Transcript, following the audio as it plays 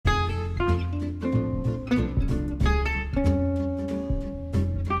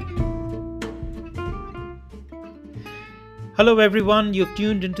Hello, everyone. You've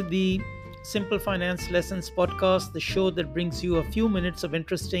tuned into the Simple Finance Lessons podcast, the show that brings you a few minutes of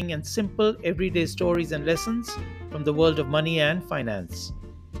interesting and simple everyday stories and lessons from the world of money and finance.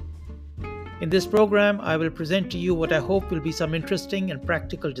 In this program, I will present to you what I hope will be some interesting and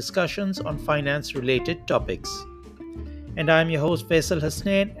practical discussions on finance related topics. And I'm your host, Faisal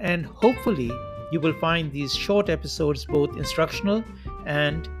Hasnain, and hopefully, you will find these short episodes both instructional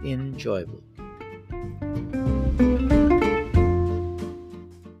and enjoyable.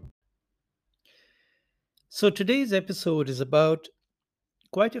 So, today's episode is about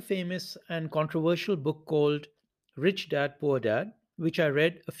quite a famous and controversial book called Rich Dad Poor Dad, which I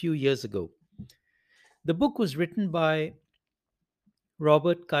read a few years ago. The book was written by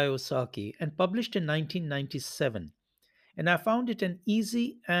Robert Kiyosaki and published in 1997, and I found it an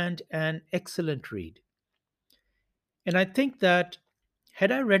easy and an excellent read. And I think that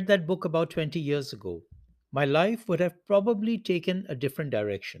had I read that book about 20 years ago, my life would have probably taken a different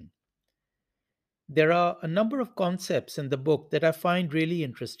direction. There are a number of concepts in the book that I find really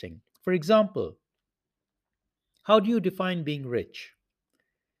interesting. For example, how do you define being rich?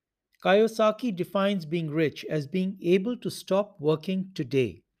 Kiyosaki defines being rich as being able to stop working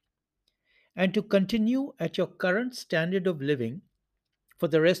today and to continue at your current standard of living for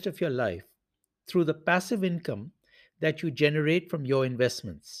the rest of your life through the passive income that you generate from your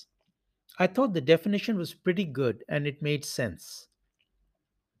investments. I thought the definition was pretty good and it made sense.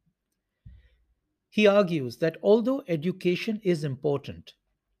 He argues that although education is important,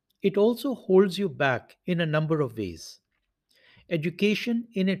 it also holds you back in a number of ways. Education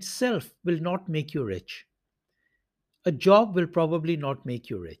in itself will not make you rich. A job will probably not make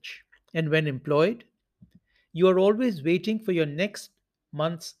you rich. And when employed, you are always waiting for your next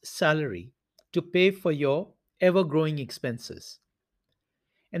month's salary to pay for your ever growing expenses.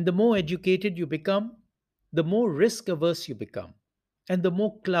 And the more educated you become, the more risk averse you become, and the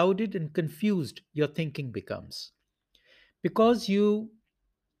more clouded and confused your thinking becomes. Because you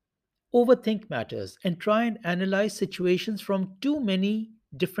overthink matters and try and analyze situations from too many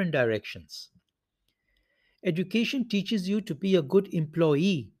different directions. Education teaches you to be a good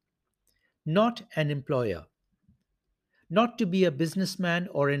employee, not an employer, not to be a businessman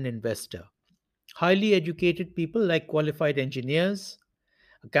or an investor. Highly educated people, like qualified engineers,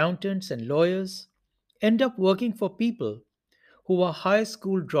 accountants, and lawyers, end up working for people who are high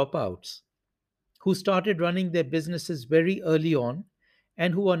school dropouts, who started running their businesses very early on,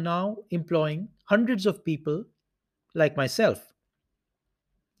 and who are now employing hundreds of people like myself.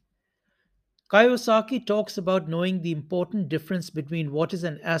 Kiyosaki talks about knowing the important difference between what is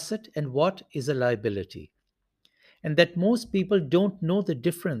an asset and what is a liability, and that most people don't know the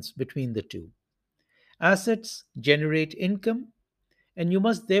difference between the two. Assets generate income, and you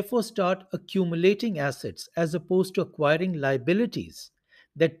must therefore start accumulating assets as opposed to acquiring liabilities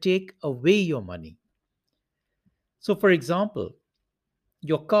that take away your money. So, for example,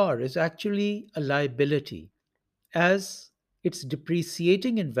 your car is actually a liability as it's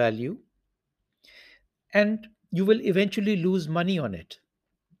depreciating in value and you will eventually lose money on it.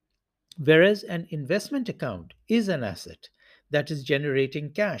 Whereas an investment account is an asset that is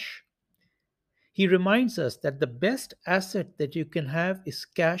generating cash. He reminds us that the best asset that you can have is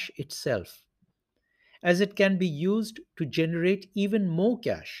cash itself, as it can be used to generate even more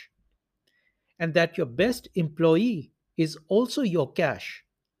cash, and that your best employee is also your cash,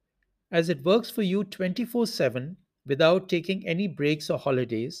 as it works for you 24/7 without taking any breaks or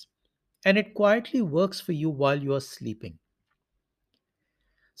holidays, and it quietly works for you while you are sleeping.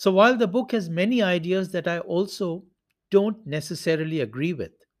 So, while the book has many ideas that I also don't necessarily agree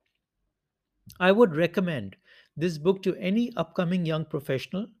with, I would recommend this book to any upcoming young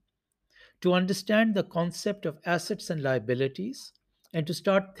professional to understand the concept of assets and liabilities and to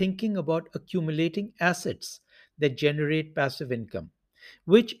start thinking about accumulating assets that generate passive income,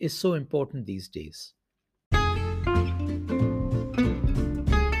 which is so important these days.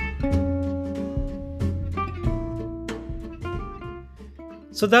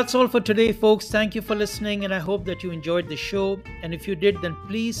 So that's all for today, folks. Thank you for listening, and I hope that you enjoyed the show. And if you did, then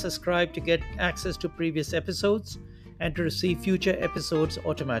please subscribe to get access to previous episodes and to receive future episodes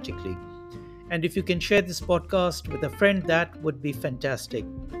automatically. And if you can share this podcast with a friend, that would be fantastic.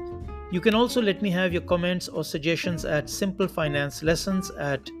 You can also let me have your comments or suggestions at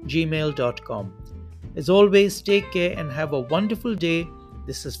simplefinancelessons@gmail.com. As always, take care and have a wonderful day.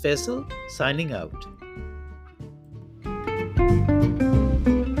 This is Faisal signing out.